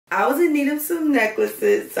I was in need of some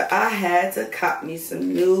necklaces, so I had to cop me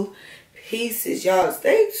some new pieces. Y'all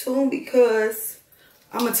stay tuned because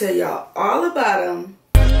I'm going to tell y'all all about them.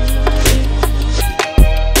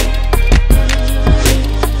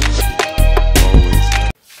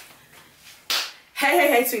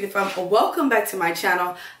 Hey, sweetie fam. Welcome back to my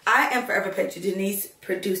channel. I am Forever Patra Denise,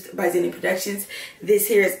 produced by Zenny Productions. This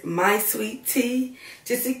here is my sweet tea.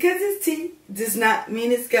 Just because it's tea does not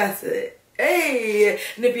mean it's gossip. Hey,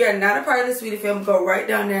 and if you are not a part of the sweetie fam, go right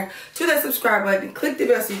down there to that subscribe button and click the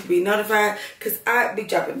bell so you can be notified, because I be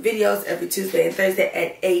dropping videos every Tuesday and Thursday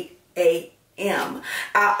at 8 a.m.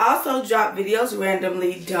 I also drop videos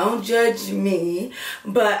randomly. Don't judge me,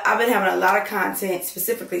 but I've been having a lot of content,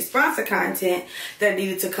 specifically sponsored content, that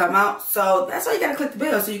needed to come out. So that's why you gotta click the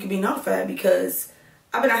bell so you can be notified, because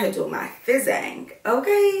I've been out here doing my fizzing,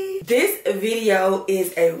 okay? This video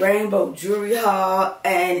is a rainbow jewelry haul,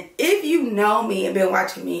 and if you know me and been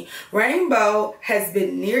watching me, rainbow has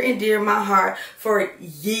been near and dear to my heart for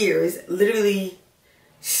years, literally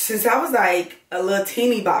since I was like a little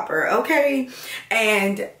teeny bopper, okay?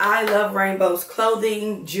 And I love rainbow's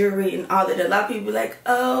clothing, jewelry, and all that. A lot of people be like,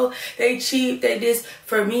 oh, they cheap, they this.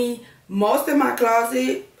 For me, most of my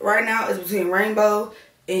closet right now is between rainbow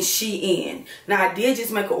and Shein. Now, I did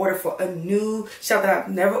just make an order for a new shop that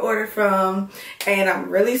I've never ordered from, and I'm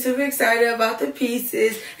really super excited about the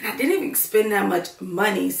pieces, and I didn't even spend that much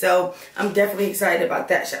money, so I'm definitely excited about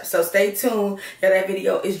that shop. So stay tuned. Yeah, that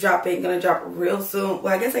video is dropping, gonna drop real soon.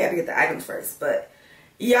 Well, I guess I gotta get the items first, but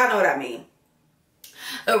y'all know what I mean.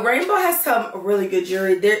 Rainbow has some really good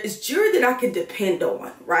jewelry. There is jewelry that I can depend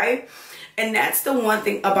on, right? And that's the one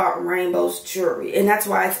thing about Rainbow's jewelry, and that's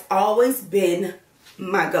why it's always been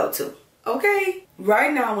my go-to, okay?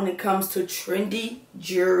 Right now, when it comes to trendy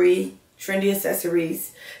jewelry, trendy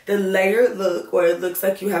accessories, the layered look, where it looks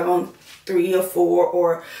like you have on 3 or 4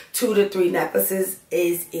 or 2 to 3 necklaces,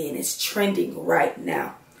 is in. It's trending right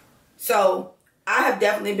now. So I have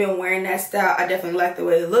definitely been wearing that style. I definitely like the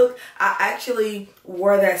way it looked. I actually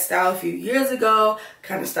wore that style a few years ago,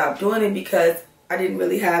 kind of stopped doing it because I didn't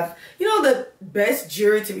really have, you know, the best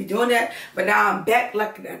jewelry to be doing that. But now I'm back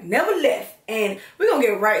like I never left. And we're going to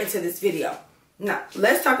get right into this video. Now,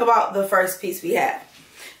 let's talk about the first piece we have.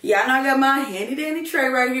 Y'all know I got my handy dandy tray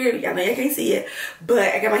right here. Y'all know you can't see it.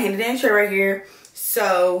 But I got my handy dandy tray right here.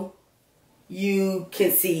 So you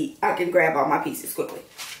can see I can grab all my pieces quickly.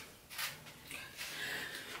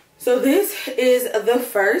 So this is the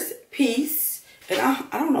first piece. And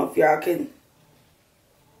I don't know if y'all can...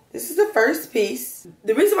 This is the first piece.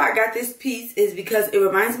 The reason why I got this piece is because it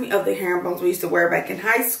reminds me of the herringbones we used to wear back in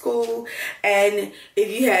high school. And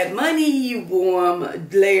if you had money, you wore them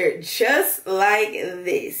layered just like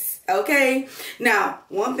this, okay? Now,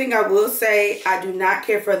 one thing I will say, I do not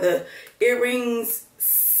care for the earrings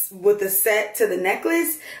with the set to the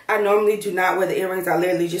necklace. I normally do not wear the earrings. I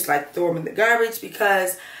literally just like throw them in the garbage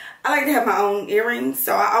because I like to have my own earrings.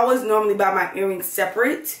 So I always normally buy my earrings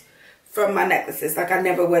separate from my necklaces. Like, I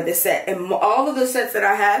never wear this set. And all of the sets that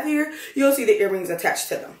I have here, you'll see the earrings attached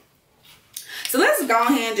to them. So let's go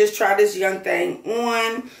ahead and just try this young thing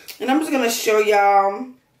on. And I'm just going to show y'all.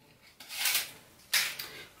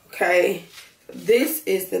 Okay. This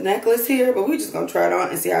is the necklace here. But we're just going to try it on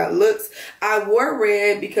and see how it looks. I wore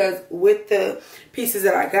red because with the pieces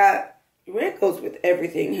that I got, red goes with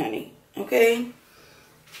everything, honey. Okay.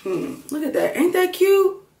 Look at that. Ain't that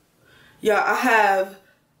cute? Y'all, I have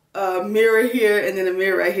a mirror here and then a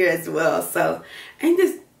mirror right here as well. So ain't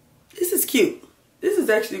this is cute. This is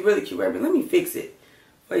actually really cute right here. Let me fix it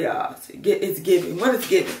for y'all. So it's giving. What is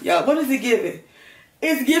giving? Y'all, what is it giving?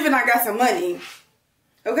 It's giving I got some money.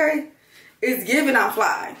 Okay? It's giving I'm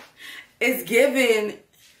fly. It's giving,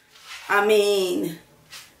 I mean,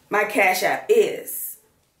 my Cash App is.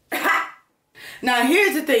 Now,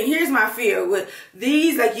 here's the thing. Here's my fear. With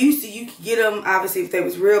these, like, you could get them, obviously, if they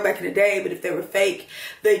was real back in the day. But if they were fake,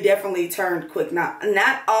 they definitely turned quick. Now,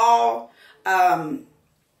 not all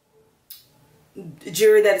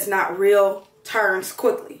jewelry that is not real turns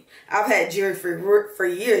quickly. I've had jewelry for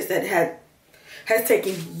years that has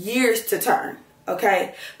taken years to turn.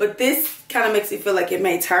 Okay? But this kind of makes me feel like it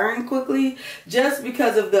may turn quickly just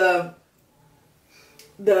because of the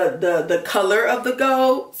color of the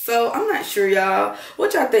gold. So I'm not sure, y'all.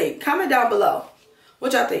 What y'all think? Comment down below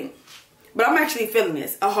what y'all think. But I'm actually feeling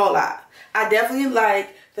this a whole lot. I definitely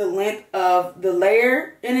like the length of the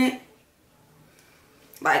layer in it.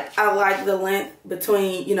 Like, I like the length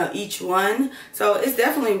between, you know, each one. So it's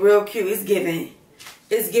definitely real cute. It's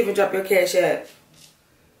giving drop your Cash App.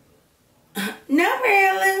 No,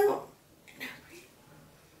 really.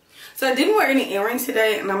 So I didn't wear any earrings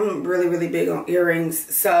today, and I'm really, really big on earrings.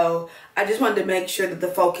 So I just wanted to make sure that the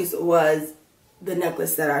focus was the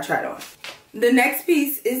necklace that I tried on. The next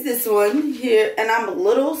piece is this one here, and I'm a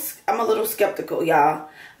little skeptical, y'all.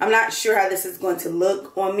 I'm not sure how this is going to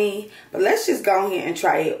look on me, but let's just go ahead and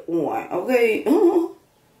try it on, okay?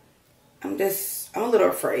 I'm a little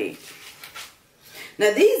afraid.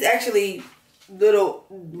 Now these actually little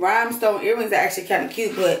rhinestone earrings are actually kind of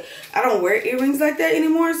cute, but I don't wear earrings like that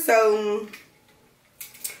anymore. So,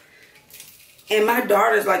 and my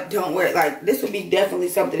daughters like don't wear it. Like this would be definitely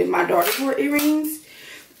something if my daughters wore earrings.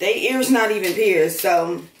 They ears not even pierced.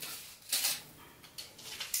 So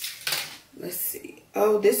let's see.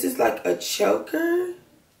 Oh, this is like a choker,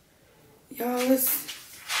 y'all.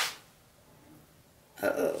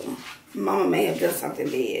 Uh-oh, Mama may have done something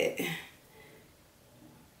bad.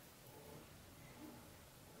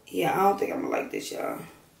 Yeah, I don't think I'm gonna like this, y'all.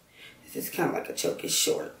 This is kind of like a choke. It's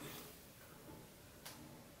short.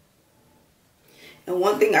 And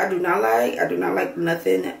one thing I do not like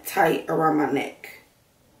nothing tight around my neck.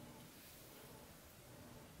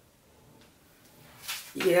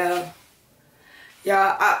 Yeah.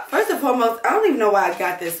 Yeah, first and foremost, I don't even know why I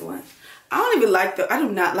got this one. I do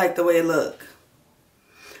not like the way it look.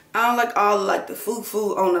 I don't like all like the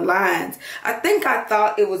foo-foo on the lines. I think I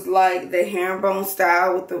thought it was like the herringbone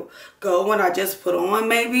style with the gold one I just put on,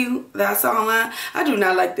 maybe that I saw online. I do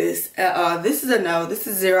not like this at all. This is a no. This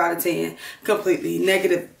is 0 out of 10. Completely.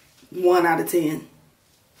 -1 out of 10.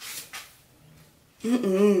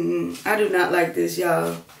 I do not like this,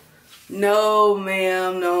 y'all. No,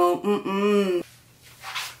 ma'am. No.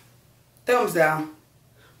 Thumbs down.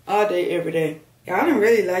 All day, every day. Y'all, I didn't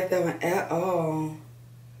really like that one at all.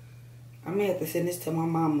 I may have to send this to my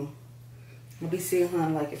mama. I'll be seeing her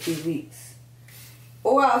in like a few weeks.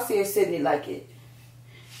 Or I'll see if Sydney like it.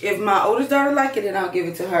 If my oldest daughter like it, then I'll give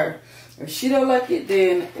it to her. If she don't like it,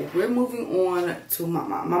 then we're moving on to my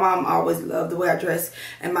mom. My mom always loved the way I dress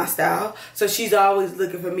and my style. So she's always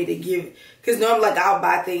looking for me to give. Because normally like I'll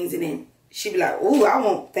buy things and then she'd be like, ooh, I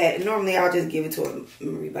want that. And normally I'll just give it to her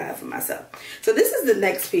and buy it for myself. So this is the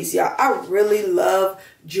next piece, y'all. I really love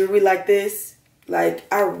jewelry like this. Like,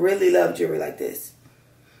 I really love jewelry like this,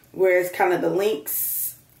 where it's kind of the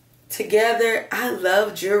links together. I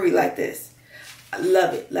love jewelry like this. I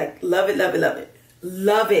love it. Like, love it, love it, love it.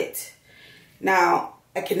 Love it. Now,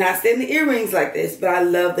 I cannot stand the earrings like this, but I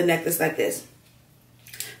love the necklace like this.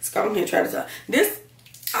 Let's go ahead and try this on. This,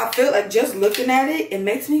 I feel like just looking at it, it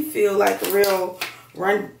makes me feel like a real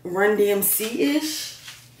Run DMC-ish.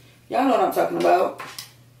 Y'all know what I'm talking about.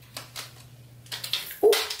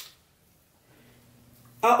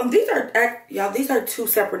 These are 2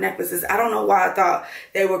 separate necklaces. I don't know why I thought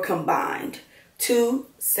they were combined. 2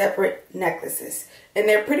 separate necklaces. And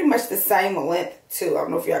they're pretty much the same length too. I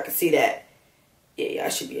don't know if y'all can see that. Yeah, y'all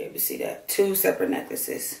should be able to see that. 2 separate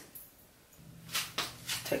necklaces.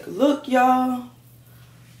 Take a look, y'all.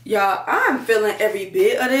 Y'all, I'm feeling every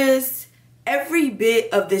bit of this. Every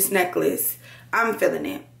bit of this necklace. I'm feeling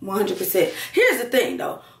it 100%. Here's the thing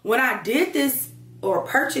though. When I did this or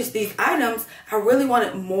purchase these items, I really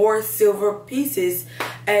wanted more silver pieces,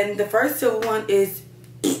 and the first silver one is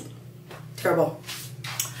terrible,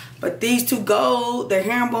 but these 2 gold, the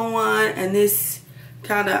herringbone one, and this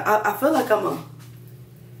kind of, I feel like I'm a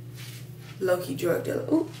low-key drug dealer.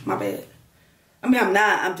 Ooh, my bad. I mean, I'm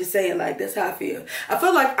not. I'm just saying, like, that's how I feel. I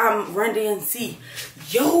feel like I'm Run DMC.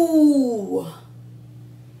 Yo,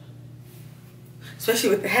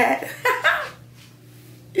 especially with the hat.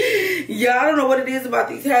 Yeah, I don't know what it is about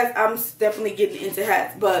these hats. I'm definitely getting into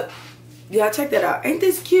hats, but y'all check that out. Ain't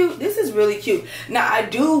this cute? This is really cute. Now, I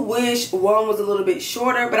do wish one was a little bit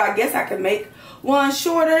shorter, but I guess I could make one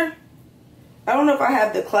shorter. I don't know if I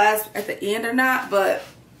have the clasp at the end or not, but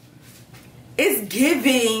it's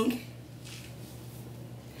giving.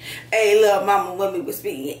 Hey, little mama, when we was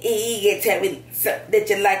speaking, he can tell me something that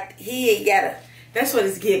you like. He ain't gotta. That's what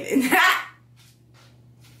it's giving.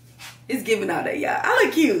 It's giving all that, y'all. I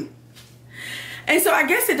look cute. And so I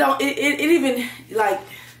guess it don't, it even, like,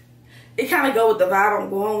 it kind of go with the vibe I'm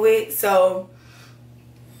going with. So,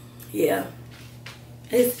 yeah.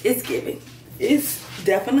 It's giving. It's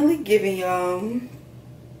definitely giving, y'all.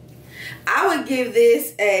 I would give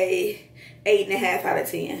this a 8.5 out of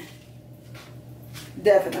 10.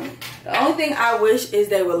 Definitely. The only thing I wish is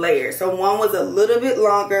they were layered. So one was a little bit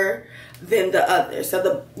longer than the other.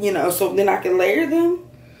 So so then I can layer them.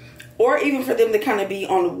 Or even for them to kind of be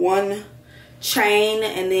on one chain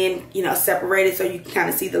and then, separated so you can kind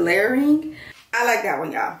of see the layering. I like that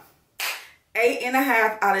one, y'all.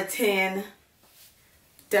 8.5 out of 10.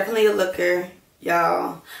 Definitely a looker.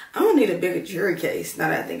 Y'all, I'm gonna need a bigger jewelry case now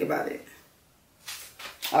that I think about it.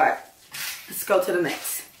 Alright, let's go to the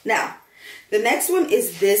next. Now, the next one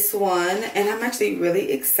is this one, and I'm actually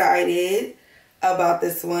really excited about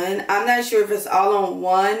this one. I'm not sure if it's all on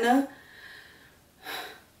one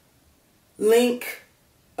link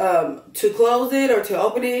to close it or to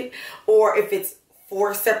open it, or if it's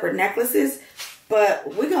 4 separate necklaces,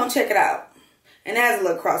 but we're gonna check it out. And it has a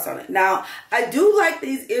little cross on it. Now, I do like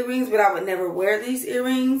these earrings, but I would never wear these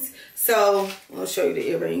earrings. So, I'll show you the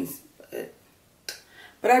earrings.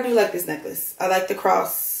 But I do like this necklace. I like the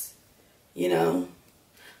cross, you know.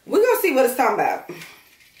 We're going to see what it's talking about.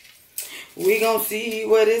 We're going to see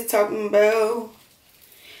what it's talking about.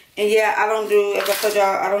 And yeah, I don't do, as I told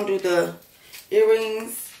y'all, I don't do the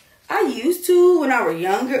earrings. I used to when I was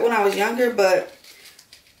younger, but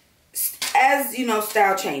as, you know,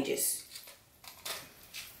 style changes.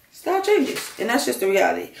 Style changes, and that's just the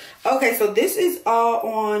reality. Okay, so this is all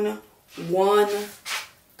on one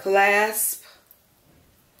clasp.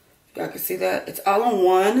 Y'all can see that? It's all on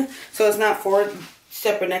one, so it's not 4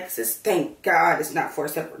 separate necklaces. Thank God it's not 4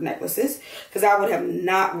 separate necklaces, because I would have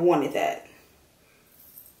not wanted that.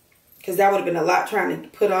 Because that would have been a lot trying to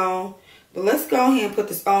put on. But let's go ahead and put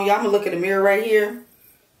this on. Y'all, I'm going to look at the mirror right here.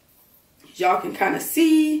 Y'all can kind of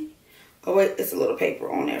see. Oh, wait, it's a little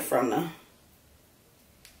paper on there from the...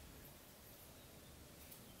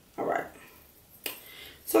 Alright.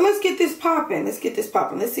 So let's get this popping. Let's get this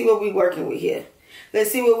popping. Let's see what we're working with here.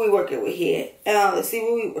 Let's see what we're working with here. Let's see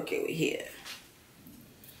what we're working with here.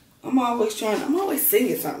 I'm always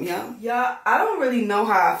singing something, y'all. Y'all, I don't really know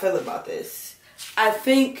how I feel about this. I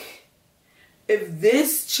think if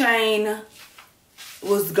this chain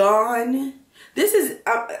was gone, this is,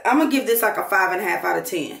 I'm going to give this like a 5.5 out of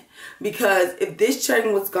 10. Because if this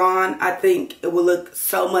chain was gone, I think it would look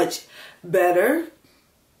so much better.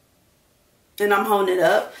 And I'm holding it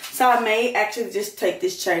up. So I may actually just take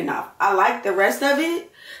this chain off. I like the rest of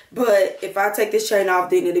it. But if I take this chain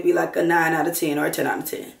off, then it'll be like a 9 out of 10 or a 10 out of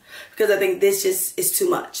 10. Because I think this just is too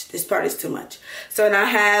much. This part is too much. So, and I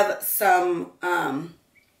have some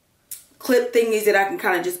clip thingies that I can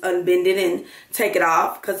kind of just unbend it and take it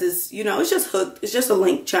off. Because it's, you know, it's just hooked. It's just a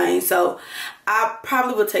link chain. So I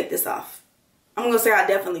probably will take this off. I'm going to say I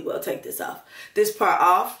definitely will take this off. This part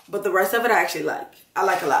off. But the rest of it I actually like. I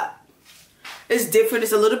like a lot. It's different.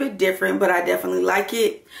 It's a little bit different, but I definitely like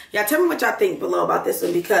it. Y'all tell me what y'all think below about this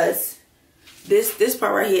one, because this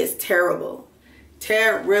part right here is terrible.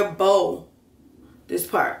 Terrible. This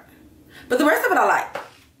part. But the rest of it I like.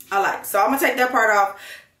 I like. So I'm going to take that part off.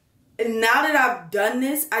 And now that I've done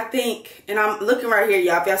this, I think, and I'm looking right here,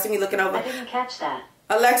 y'all. If y'all see me looking over. I didn't catch that.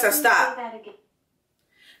 Alexa, stop.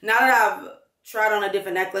 Now that I've tried on a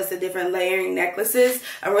different necklace, a different layering necklaces,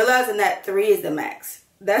 I'm realizing that 3 is the max.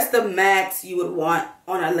 That's the max you would want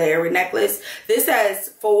on a layering necklace. This has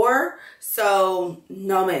 4, so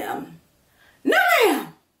no ma'am. No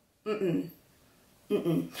ma'am.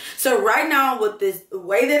 So right now with this, the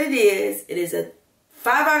way that it is a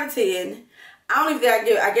 5 out of 10. I don't even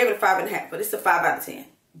think I gave it a 5.5, but it's a 5 out of 10.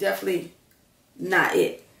 Definitely not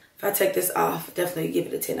it. If I take this off, definitely give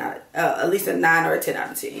it a 10 out of, at least a 9 or a 10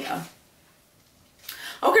 out of 10, y'all.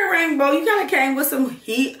 Okay, Rainbow, you kind of came with some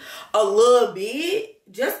heat a little bit.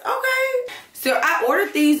 Just okay. So I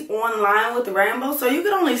ordered these online with the rainbow, so you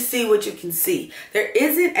can only see what you can see. There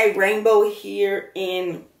isn't a rainbow here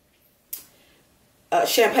in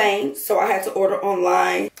Champagne, so I had to order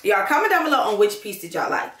online. Y'all comment down below on which piece did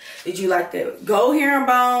y'all like. Did you like the gold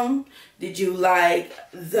herringbone? Did you like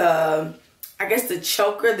the, I guess the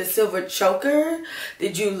choker, the silver choker?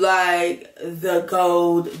 Did you like the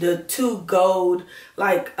gold, the 2 gold,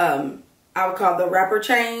 like I would call the wrapper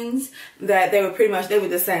chains, that they were pretty much, they were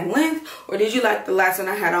the same length? Or did you like the last one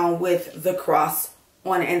I had on with the cross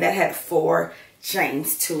on it and that had 4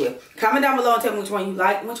 chains to it? Comment down below and tell me which one you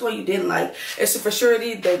like, which one you didn't like. It's for sure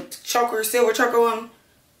the choker, silver choker one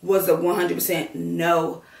was a 100%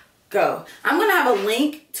 no go. I'm going to have a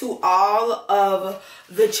link to all of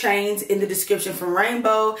the chains in the description from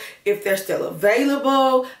Rainbow. If they're still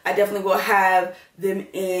available, I definitely will have them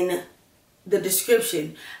in the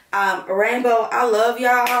description. Rainbow, I love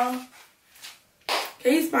y'all.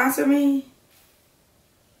 Can you sponsor me?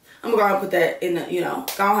 I'm gonna put that in the, you know,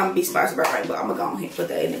 go ahead and be sponsored by Rainbow. I'm gonna go ahead and put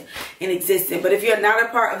that in existence. But if you're not a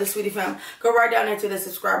part of the Sweetie Fam, go right down there to the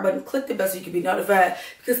subscribe button, click the bell so you can be notified,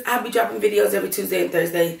 because I'll be dropping videos every Tuesday and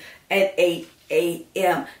Thursday at 8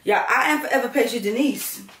 a.m. Y'all, I am Forever Patient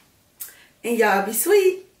Denise, and y'all be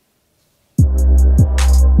sweet.